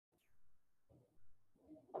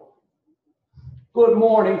Good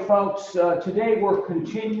morning, folks. Today we're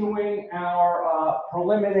continuing our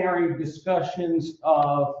preliminary discussions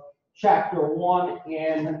of Chapter 1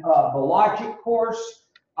 in the Logic course.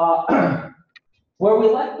 Where we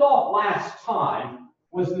left off last time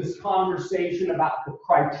was this conversation about the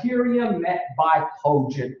criteria met by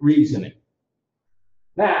cogent reasoning.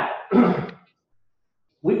 Now,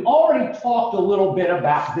 we've already talked a little bit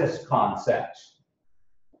about this concept.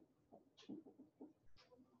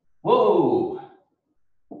 Whoa.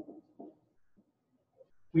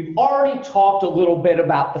 We've already talked a little bit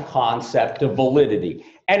about the concept of validity.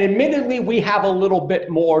 And admittedly, we have a little bit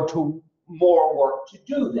more work to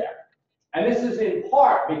do there. And this is in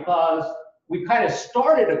part because we kind of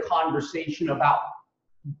started a conversation about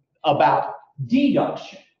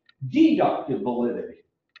deduction, deductive validity.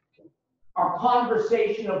 Our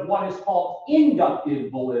conversation of what is called inductive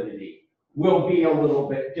validity will be a little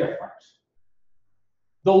bit different.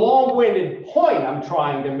 The long-winded point I'm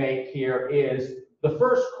trying to make here is the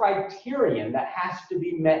first criterion that has to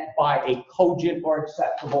be met by a cogent or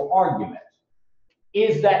acceptable argument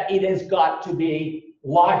is that it has got to be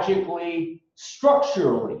logically,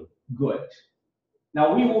 structurally good.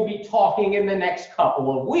 Now, we will be talking in the next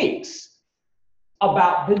couple of weeks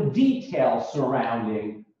about the details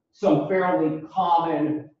surrounding some fairly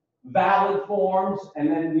common valid forms, and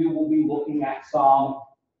then we will be looking at some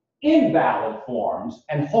invalid forms,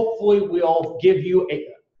 and hopefully we'll give you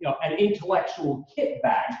an intellectual kit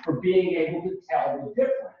bag for being able to tell the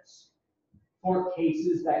difference for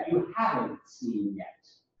cases that you haven't seen yet.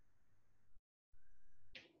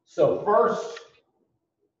 So first,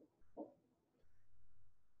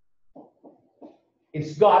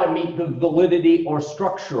 it's got to meet the validity or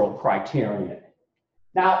structural criterion.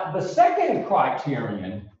 Now, the second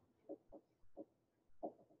criterion,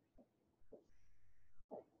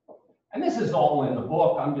 and this is all in the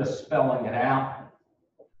book, I'm just spelling it out.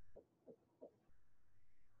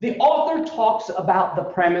 The author talks about the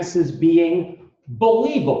premises being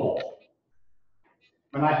believable.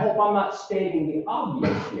 And I hope I'm not stating the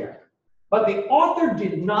obvious here. But the author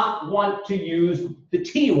did not want to use the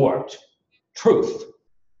T word, truth.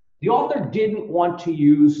 The author didn't want to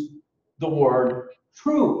use the word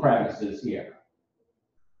true premises here.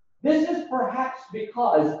 This is perhaps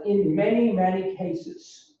because in many, many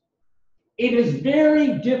cases, it is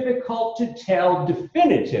very difficult to tell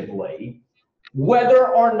definitively whether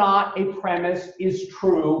or not a premise is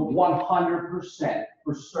true 100%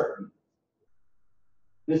 for certain.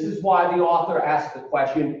 This is why the author asked the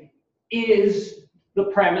question, is the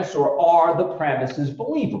premise or are the premises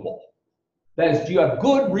believable? That is, do you have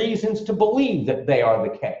good reasons to believe that they are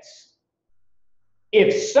the case?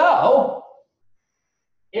 If so,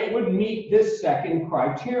 it would meet this second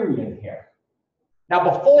criterion here.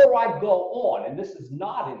 Now, before I go on, and this is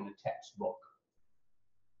not in the textbook,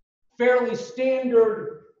 fairly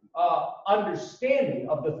standard understanding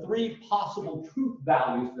of the three possible truth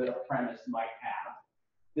values that a premise might have.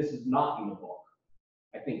 This is not in the book.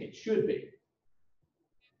 I think it should be.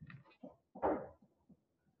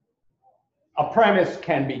 A premise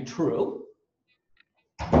can be true,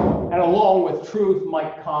 and along with truth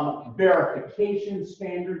might come verification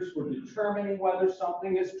standards for determining whether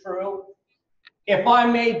something is true. If I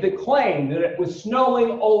made the claim that it was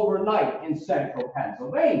snowing overnight in central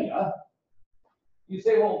Pennsylvania, you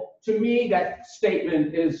say, well, to me, that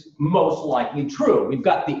statement is most likely true. We've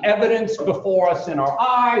got the evidence before us in our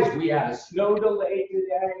eyes. We had a snow delay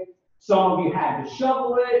today. Some of you had to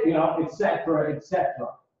shovel it, et cetera, et cetera.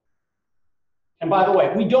 And by the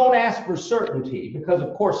way, we don't ask for certainty because,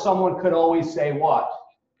 of course, someone could always say what?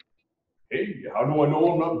 Hey, how do I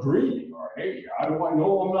know I'm not dreaming? Or, hey, how do I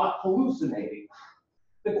know I'm not hallucinating?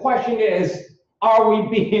 The question is, are we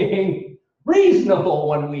being reasonable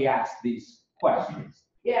when we ask these questions?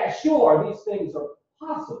 Yeah, sure, these things are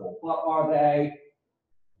possible, but are they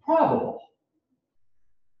probable?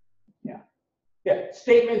 Yeah,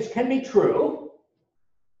 statements can be true.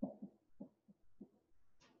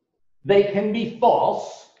 They can be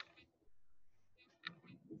false.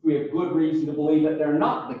 We have good reason to believe that they're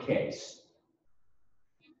not the case.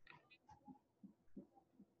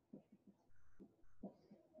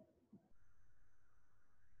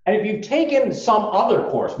 And if you've taken some other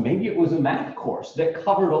course, maybe it was a math course that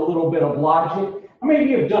covered a little bit of logic, or maybe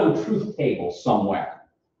you've done truth tables somewhere,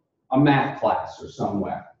 a math class or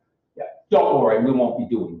somewhere. Yeah, don't worry, we won't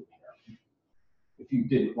be doing it here. If you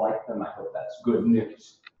didn't like them, I hope that's good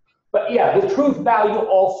news. But yeah, the truth value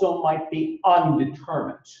also might be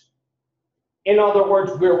undetermined. In other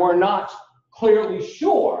words, where we're not clearly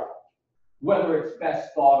sure whether it's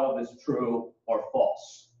best thought of as true or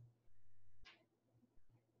false.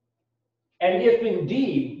 And if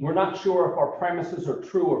indeed we're not sure if our premises are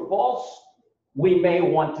true or false, we may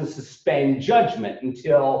want to suspend judgment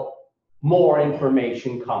until more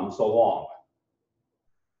information comes along.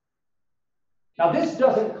 Now, this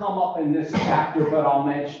doesn't come up in this chapter, but I'll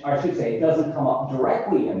mention, or I should say, it doesn't come up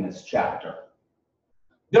directly in this chapter.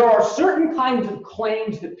 There are certain kinds of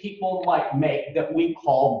claims that people might make that we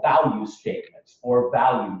call value statements or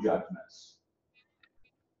value judgments.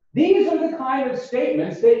 These are the kind of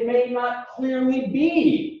statements that may not clearly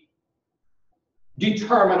be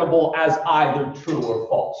determinable as either true or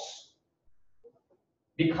false,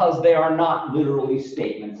 because they are not literally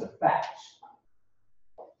statements of fact.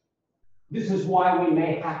 This is why we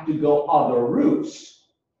may have to go other routes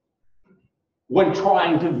when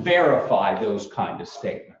trying to verify those kind of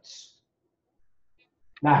statements.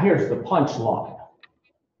 Now, here's the punchline.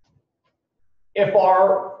 If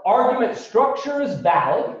our argument structure is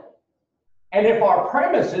valid, and if our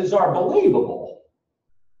premises are believable,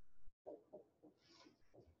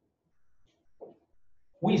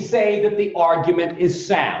 we say that the argument is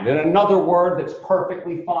sound. And another word that's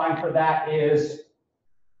perfectly fine for that is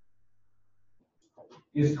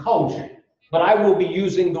cogent. But I will be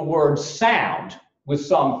using the word sound with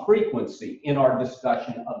some frequency in our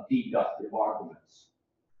discussion of deductive arguments.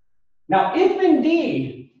 Now, if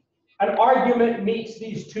indeed an argument meets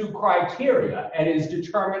these two criteria and is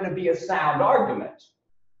determined to be a sound argument,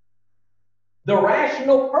 the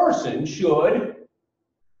rational person should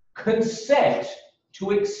consent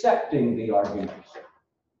to accepting the argument,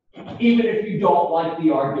 even if you don't like the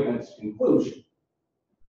argument's conclusion.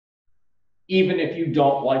 Even if you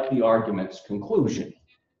don't like the argument's conclusion.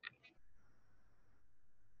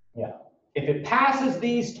 Yeah. If it passes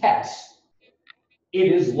these tests,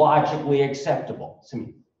 it is logically acceptable.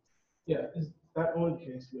 Yeah, is that only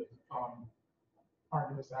the case with arguments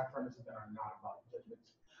and premises that are not about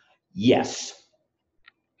judgments? Yes.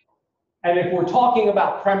 And if we're talking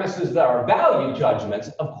about premises that are value judgments,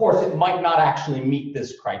 of course, it might not actually meet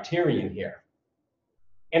this criterion here.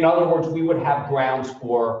 In other words, we would have grounds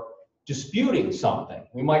for disputing something.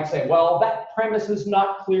 We might say, well, that premise is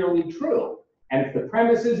not clearly true. And if the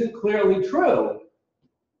premise isn't clearly true,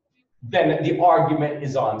 then the argument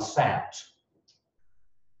is unsound.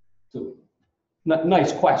 So,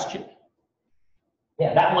 nice question.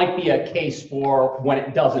 Yeah, that might be a case for when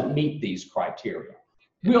it doesn't meet these criteria.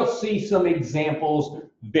 We'll see some examples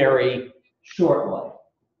very shortly.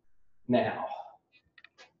 Now,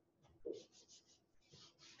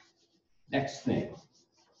 next thing.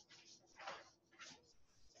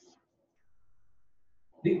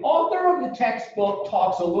 The author of the textbook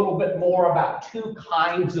talks a little bit more about two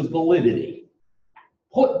kinds of validity.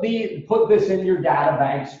 Put this in your data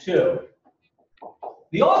banks too.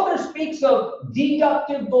 The author speaks of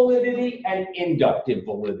deductive validity and inductive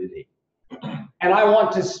validity. And I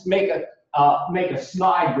want to make a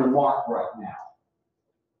snide remark right now.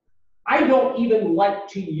 I don't even like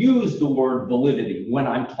to use the word validity when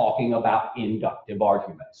I'm talking about inductive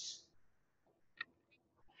arguments.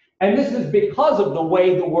 And this is because of the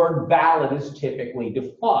way the word valid is typically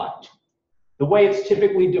defined. The way it's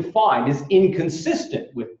typically defined is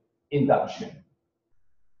inconsistent with induction.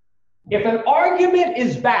 If an argument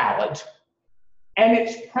is valid and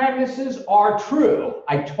its premises are true,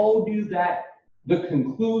 I told you that the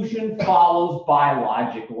conclusion follows by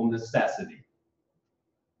logical necessity.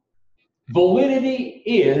 Validity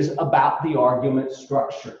is about the argument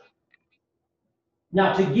structure.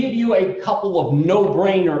 Now, to give you a couple of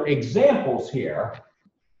no-brainer examples here,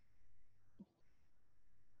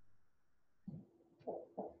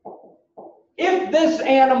 if this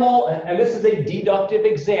animal, and this is a deductive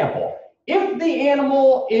example, if the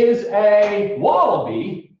animal is a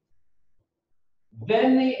wallaby,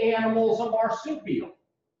 then the animal's a marsupial.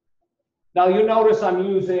 Now, you notice I'm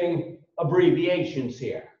using abbreviations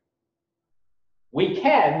here. We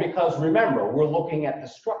can, because remember, we're looking at the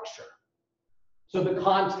structure. So the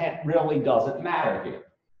content really doesn't matter here.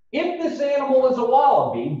 If this animal is a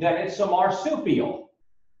wallaby, then it's a marsupial.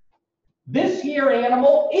 This here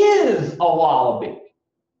animal is a wallaby.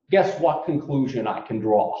 Guess what conclusion I can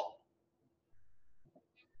draw?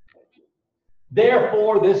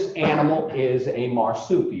 Therefore, this animal is a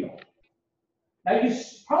marsupial. Now, you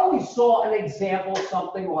probably saw an example of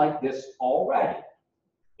something like this already.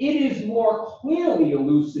 It is more clearly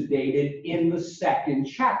elucidated in the second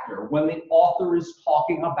chapter when the author is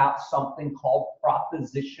talking about something called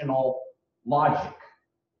propositional logic.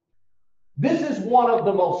 This is one of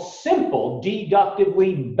the most simple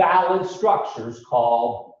deductively valid structures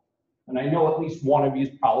called, and I know at least one of you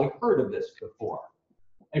has probably heard of this before.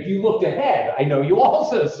 If you looked ahead, I know you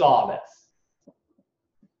also saw this.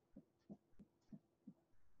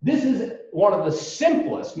 This is one of the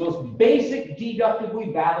simplest, most basic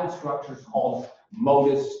deductively valid structures called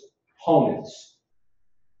modus ponens.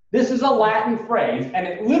 This is a Latin phrase, and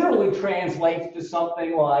it literally translates to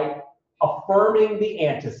something like affirming the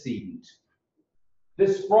antecedent.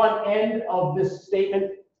 This front end of this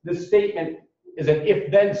statement is an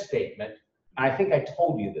if-then statement. I think I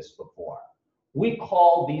told you this before. We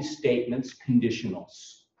call these statements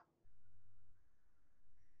conditionals.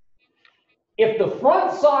 If the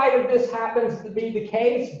front side of this happens to be the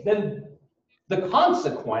case, then the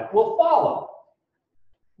consequent will follow.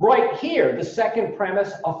 Right here, the second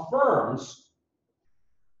premise affirms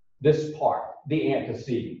this part, the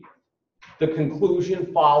antecedent. The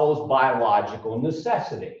conclusion follows by logical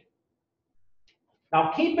necessity.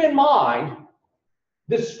 Now keep in mind,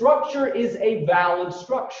 this structure is a valid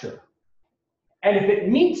structure. And if it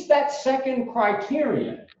meets that second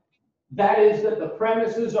criterion, that is that the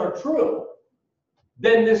premises are true,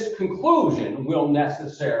 then this conclusion will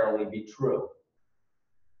necessarily be true.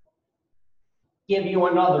 Give you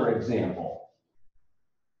another example.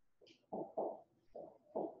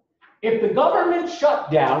 If the government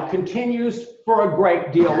shutdown continues for a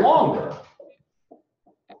great deal longer,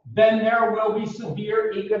 then there will be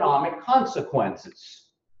severe economic consequences.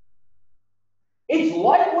 It's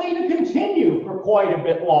likely to continue for quite a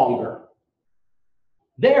bit longer.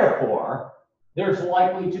 Therefore, there's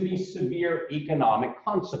likely to be severe economic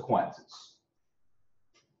consequences.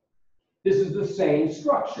 This is the same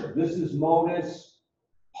structure. This is modus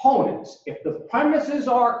ponens. If the premises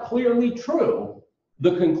are clearly true,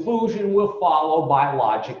 the conclusion will follow by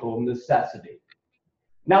logical necessity.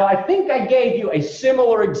 Now, I think I gave you a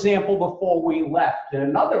similar example before we left in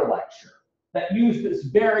another lecture that used this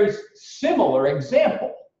very similar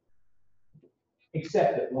example,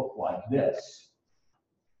 except it looked like this.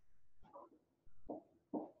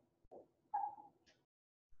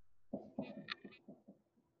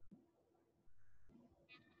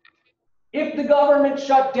 If the government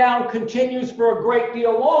shutdown continues for a great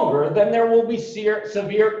deal longer, then there will be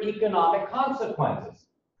severe economic consequences.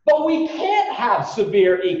 But we can't have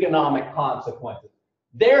severe economic consequences.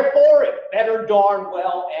 Therefore, it better darn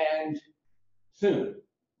well end soon.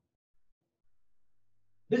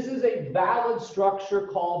 This is a valid structure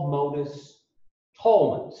called modus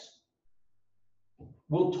tollens.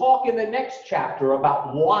 We'll talk in the next chapter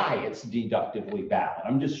about why it's deductively valid.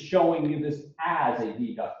 I'm just showing you this as a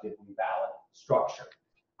deductively valid structure.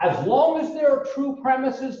 As long as there are true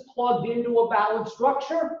premises plugged into a valid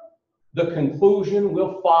structure, the conclusion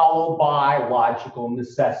will follow by logical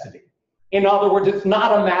necessity. In other words, it's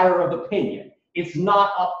not a matter of opinion. It's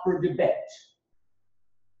not up for debate.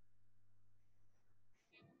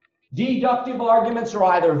 Deductive arguments are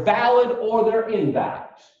either valid or they're invalid.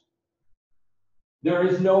 There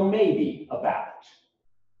is no maybe about it.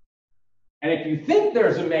 And if you think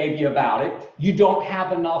there's a maybe about it, you don't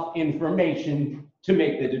have enough information to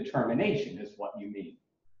make the determination, is what you mean.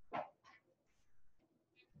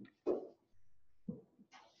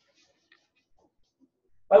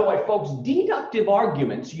 By the way, folks, deductive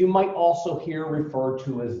arguments you might also hear referred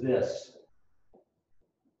to as this.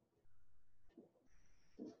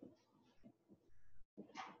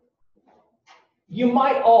 You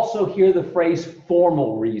might also hear the phrase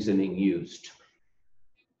formal reasoning used.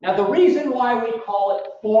 Now, the reason why we call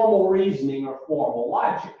it formal reasoning or formal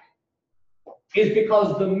logic is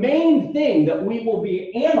because the main thing that we will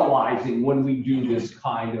be analyzing when we do this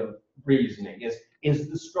kind of reasoning is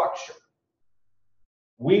the structure.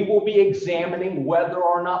 We will be examining whether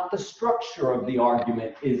or not the structure of the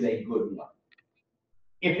argument is a good one.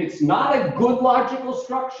 If it's not a good logical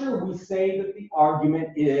structure, we say that the argument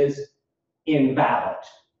is invalid.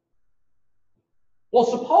 Well,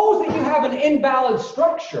 suppose that you have an invalid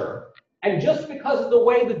structure, and just because of the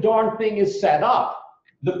way the darn thing is set up,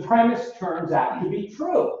 the premise turns out to be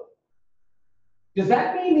true. Does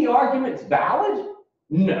that mean the argument's valid?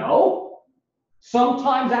 No.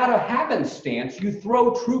 Sometimes out of happenstance, you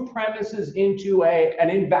throw true premises into an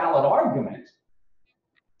invalid argument.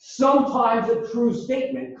 Sometimes a true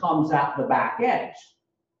statement comes out the back end.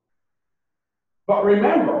 But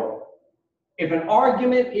remember, if an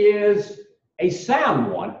argument is a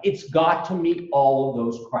sound one, it's got to meet all of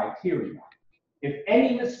those criteria. If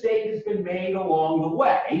any mistake has been made along the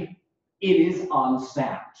way, it is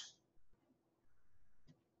unsound.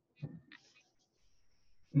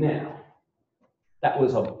 Now, that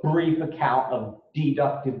was a brief account of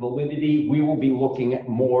deductive validity. We will be looking at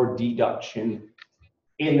more deduction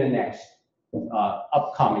in the next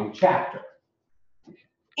upcoming chapter.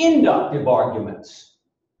 Inductive arguments.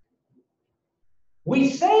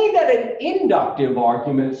 We say that an inductive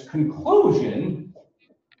argument's conclusion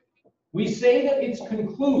we say that its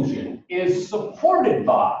conclusion is supported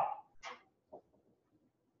by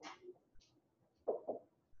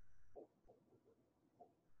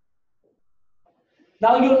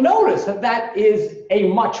Now you'll notice that that is a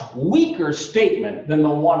much weaker statement than the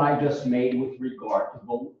one I just made with regard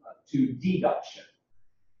to deduction.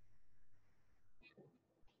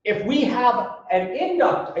 If we have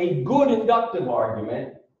a good inductive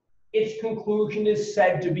argument, its conclusion is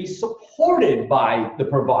said to be supported by the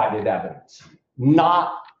provided evidence,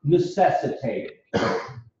 not necessitated.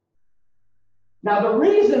 Now, the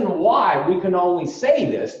reason why we can only say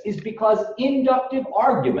this is because inductive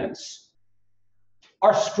arguments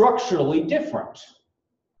are structurally different.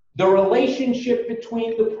 The relationship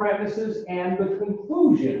between the premises and the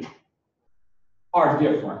conclusion are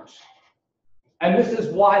different. And this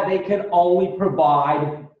is why they can only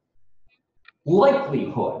provide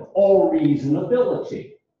likelihood or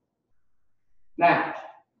reasonability. Now,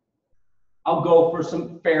 I'll go for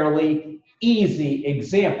some fairly easy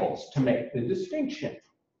examples to make the distinction.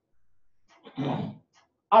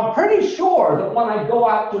 I'm pretty sure that when I go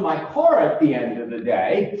out to my car at the end of the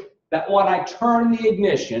day, that when I turn the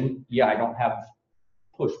ignition, yeah, I don't have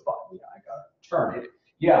push button, yeah, I gotta turn it.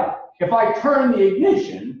 Yeah, if I turn the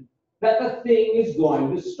ignition, that the thing is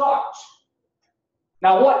going to start.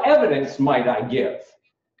 Now, what evidence might I give?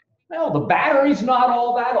 Well, the battery's not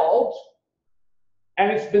all that old,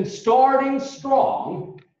 and it's been starting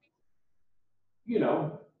strong, you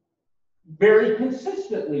know, very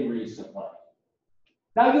consistently recently.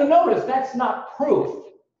 Now, you'll notice that's not proof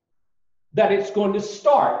that it's going to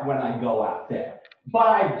start when I go out there, but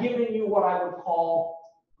I've given you what I would call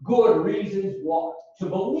good reasons to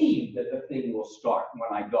believe that the thing will start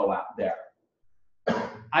when I go out there.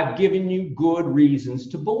 I've given you good reasons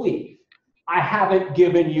to believe. I haven't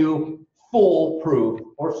given you full proof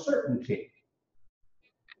or certainty.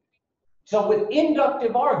 So with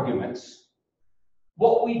inductive arguments,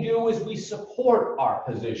 what we do is we support our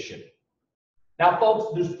position. Now,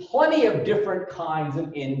 folks, there's plenty of different kinds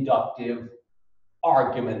of inductive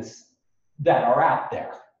arguments that are out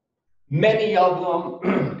there. Many of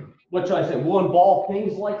them, what should I say, will involve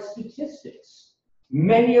things like statistics.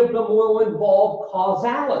 Many of them will involve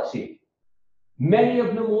causality. Many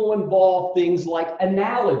of them will involve things like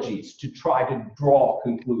analogies to try to draw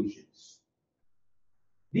conclusions.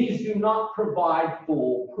 These do not provide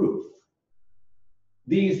full proof.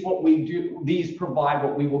 These provide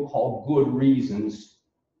what we will call good reasons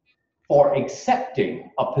for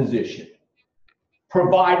accepting a position,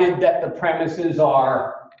 provided that the premises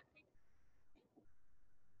are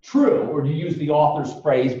true, or to use the author's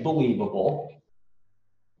phrase, believable,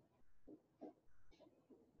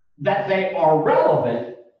 that they are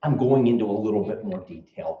relevant. I'm going into a little bit more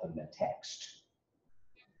detail than the text.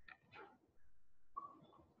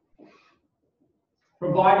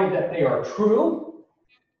 Provided that they are true,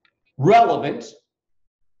 relevant,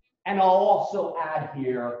 and I'll also add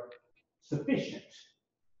here sufficient.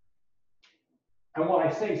 And when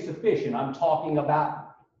I say sufficient, I'm talking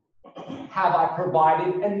about, have I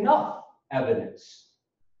provided enough evidence?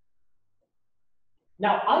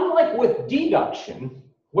 Now, unlike with deduction,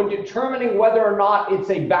 when determining whether or not it's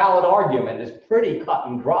a valid argument is pretty cut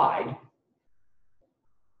and dried,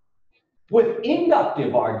 with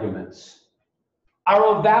inductive arguments,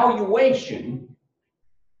 our evaluation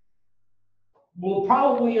will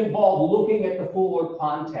probably involve looking at the fuller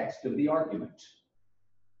context of the argument.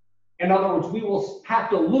 In other words, we will have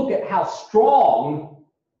to look at how strong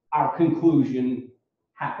our conclusion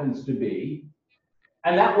happens to be,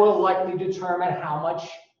 and that will likely determine how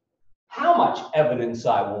much evidence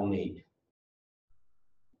I will need.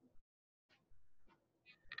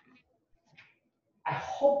 I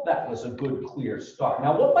hope that was a good, clear start.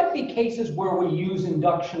 Now, what might be cases where we use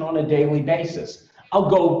induction on a daily basis? I'll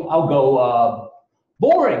go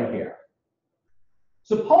boring here.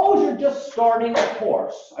 Suppose you're just starting a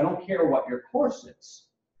course. I don't care what your course is.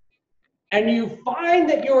 And you find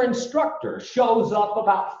that your instructor shows up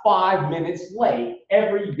about 5 minutes late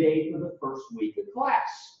every day for the first week of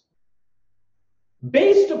class.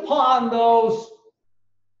 Based upon those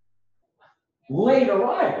late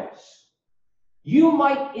arrivals, you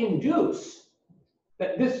might induce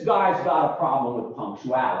that this guy's got a problem with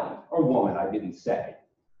punctuality, or woman, I didn't say.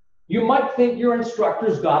 You might think your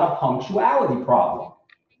instructor's got a punctuality problem.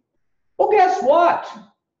 Well, guess what?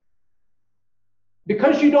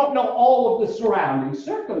 Because you don't know all of the surrounding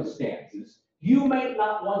circumstances, you may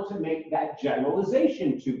not want to make that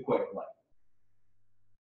generalization too quickly.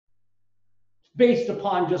 Based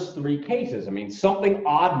upon just 3 cases. I mean, something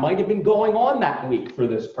odd might have been going on that week for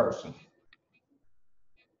this person.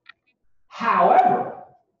 However,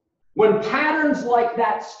 When patterns like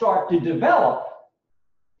that start to develop,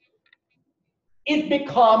 it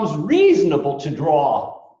becomes reasonable to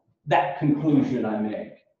draw that conclusion I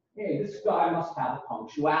made. Hey, this guy must have a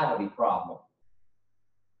punctuality problem.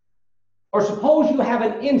 Or suppose you have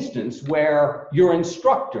an instance where your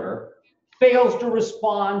instructor fails to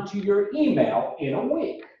respond to your email in a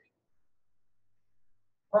week.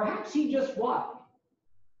 Perhaps he just what?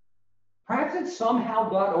 Perhaps it somehow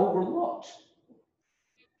got overlooked.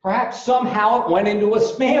 Perhaps somehow it went into a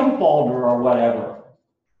spam folder or whatever.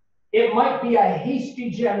 It might be a hasty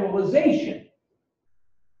generalization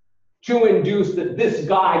to induce that this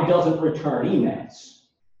guy doesn't return emails.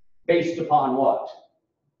 Based upon what?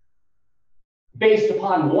 Based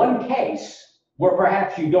upon one case where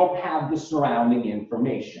perhaps you don't have the surrounding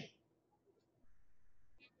information.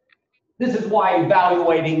 This is why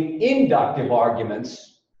evaluating inductive arguments,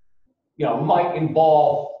 might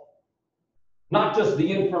involve not just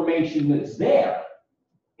the information that's there,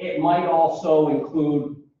 it might also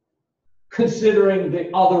include considering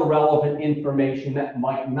the other relevant information that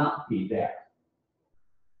might not be there.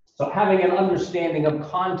 So having an understanding of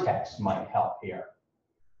context might help here.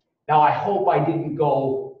 Now, I hope I didn't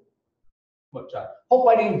go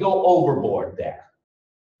overboard there.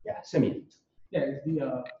 Yeah, Simeon. Yeah, is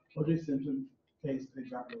the O.J. Simpson case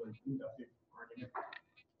exactly like inductive argument?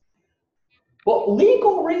 Well,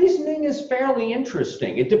 legal reasoning is fairly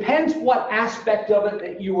interesting. It depends what aspect of it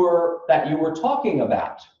that you were talking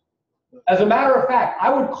about. As a matter of fact,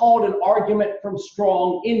 I would call it an argument from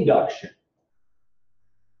strong induction.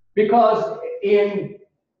 Because in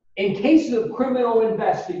cases of criminal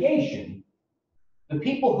investigation, the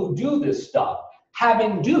people who do this stuff have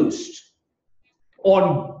induced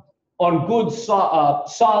on good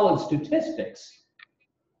solid statistics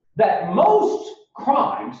that most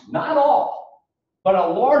crimes, not all, but a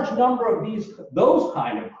large number of those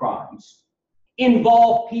kind of crimes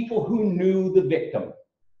involve people who knew the victim.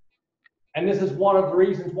 And this is one of the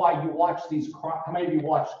reasons why you watch these, how many of you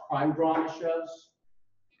watch crime drama shows?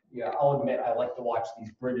 Yeah, I'll admit I like to watch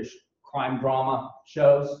these British crime drama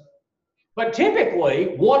shows. But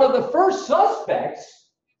typically, one of the first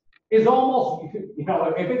suspects is almost,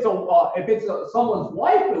 if it's someone's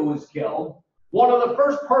wife who was killed, one of the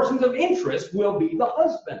first persons of interest will be the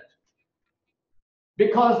husband.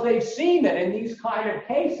 Because they've seen that in these kind of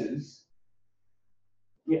cases,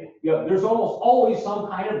 there's almost always some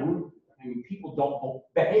kind of, people don't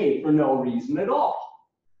behave for no reason at all.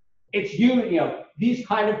 It's these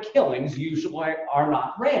kind of killings usually are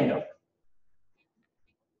not random.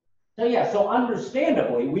 So yeah, so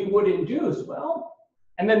understandably, we would induce,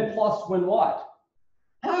 and then plus when what?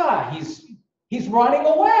 He's running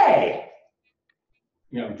away.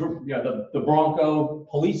 The Bronco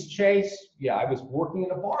police chase. Yeah, I was working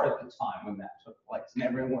at a bar at the time when that took place, and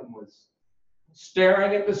everyone was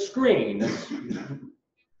staring at the screen,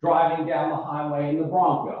 driving down the highway in the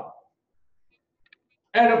Bronco.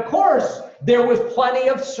 And of course, there was plenty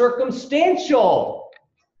of circumstantial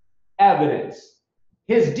evidence.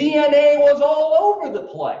 His DNA was all over the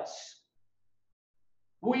place.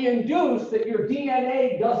 We induce that your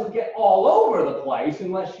DNA doesn't get all over the place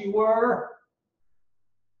unless you were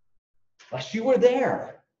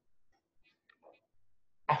there.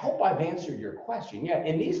 I hope I've answered your question. Yeah,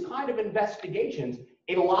 in these kind of investigations,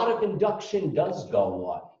 a lot of induction does go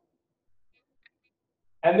on.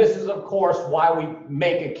 And this is, of course, why we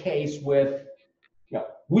make a case with,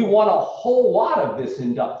 we want a whole lot of this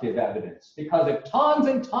inductive evidence, because if tons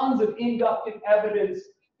and tons of inductive evidence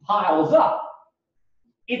piles up,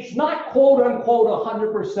 it's not quote unquote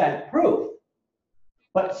 100% proof.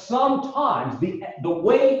 But sometimes the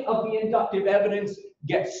weight of the inductive evidence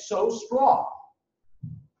gets so strong,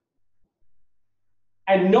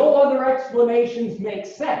 and no other explanations make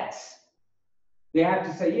sense. They have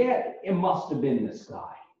to say, yeah, it must have been this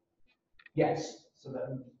guy. Yes. So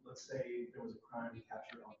then, let's say there was a crime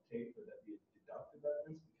captured on tape, would that be deductive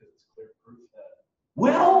evidence because it's clear proof that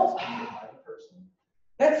Well, it's committed by the person?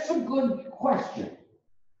 that's a good question.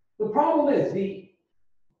 The problem is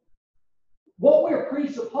what we're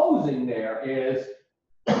presupposing there is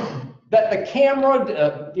that the camera,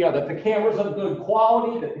 that the camera's of good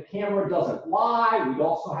quality, that the camera doesn't lie. We'd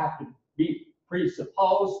also have to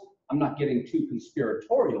presuppose, I'm not getting too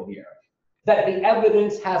conspiratorial here, that the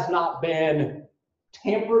evidence has not been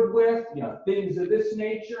tampered with, things of this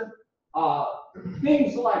nature.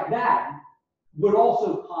 Things like that would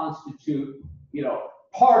also constitute,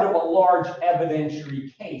 part of a large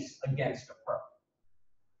evidentiary case against a person.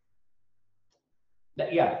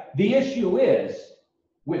 Yeah, the issue is,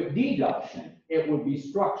 with deduction, it would be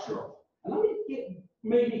structural. And let me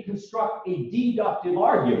maybe construct a deductive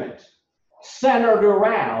argument centered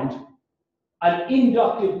around an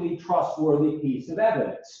inductively trustworthy piece of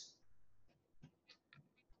evidence.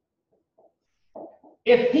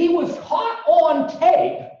 If he was caught on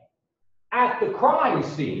tape at the crime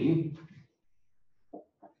scene,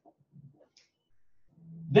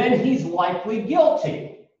 then he's likely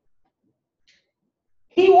guilty.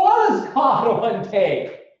 He was caught on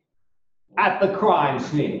tape at the crime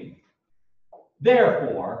scene.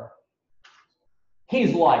 Therefore,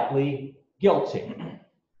 he's likely guilty.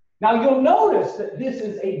 Now, you'll notice that this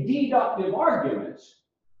is a deductive argument,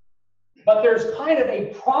 but there's kind of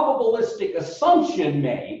a probabilistic assumption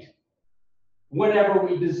made whenever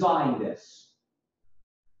we design this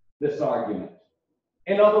argument.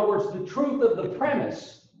 In other words, the truth of the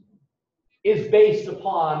premise is based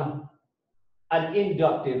upon an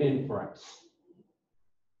inductive inference.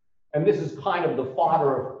 And this is kind of the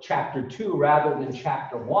fodder of chapter 2 rather than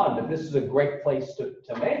chapter 1, but this is a great place to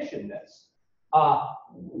mention this.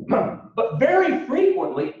 But very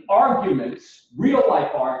frequently, arguments,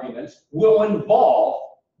 real-life arguments, will involve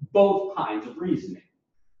both kinds of reasoning.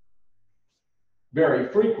 Very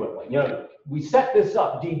frequently. You know, we set this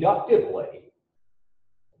up deductively,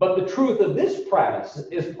 but the truth of this premise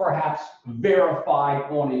is perhaps verified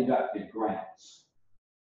on inductive grounds.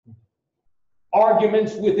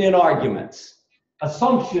 Arguments within arguments,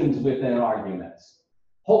 assumptions within arguments,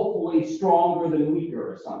 hopefully stronger than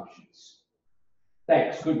weaker assumptions.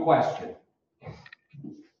 Thanks, good question.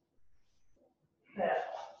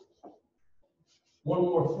 One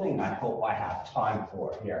more thing I hope I have time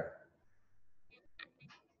for here.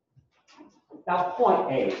 Now,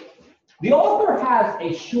 point 8. The author has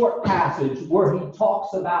a short passage where he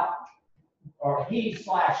talks about, or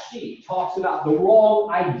he/she talks about the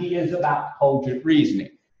wrong ideas about cogent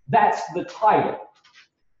reasoning. That's the title.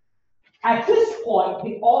 At this point,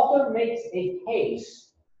 the author makes a case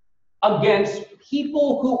against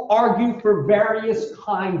people who argue for various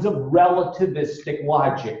kinds of relativistic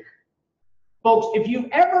logic. Folks, if you've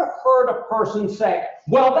ever heard a person say,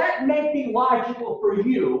 well, that may be logical for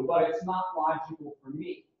you, but it's not logical for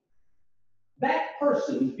me, that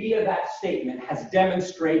person, via that statement, has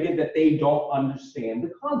demonstrated that they don't understand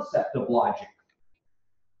the concept of logic.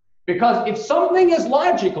 Because if something is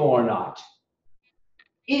logical or not,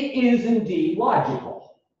 it is indeed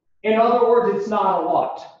logical. In other words, it's not a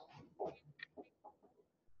what?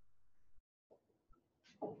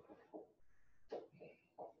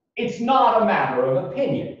 It's not a matter of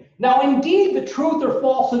opinion. Now, indeed, the truth or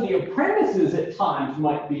falsity of premises at times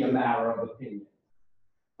might be a matter of opinion.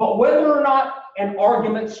 But whether or not an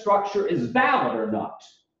argument structure is valid or not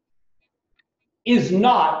is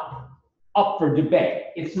not up for debate.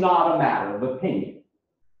 It's not a matter of opinion.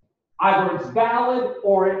 Either it's valid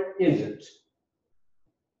or it isn't.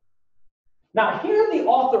 Now, here the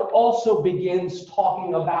author also begins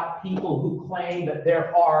talking about people who claim that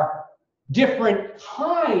there are different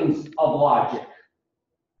kinds of logic.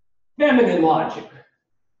 Feminine logic.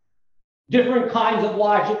 Different kinds of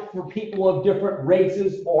logic for people of different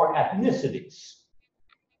races or ethnicities.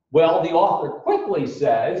 Well, the author quickly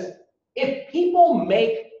says, if people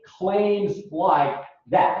make claims like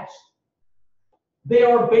that, they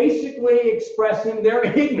are basically expressing their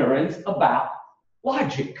ignorance about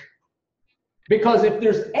logic. Because if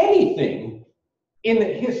there's anything in the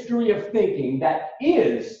history of thinking that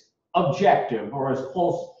is objective, or as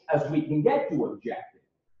close as we can get to objective,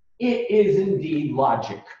 it is indeed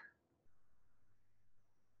logic.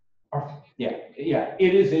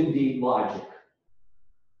 It is indeed logic.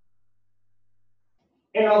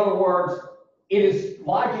 In other words,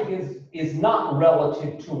 logic is not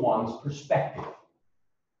relative to one's perspective.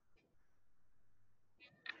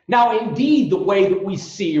 Now, indeed, the way that we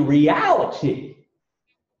see reality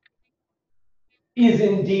is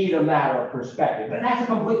indeed a matter of perspective, but that's a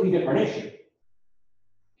completely different issue.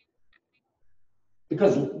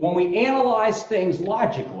 Because when we analyze things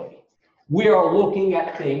logically, we are looking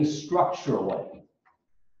at things structurally.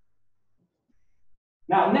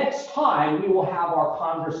 Now, next time, we will have our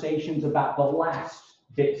conversations about the last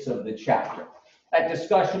bits of the chapter. That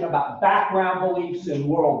discussion about background beliefs and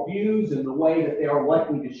worldviews and the way that they are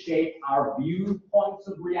likely to shape our viewpoints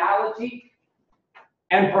of reality,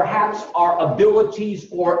 and perhaps our abilities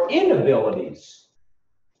or inabilities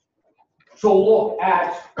to look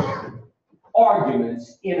at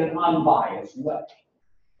arguments in an unbiased way.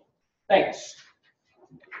 Thanks.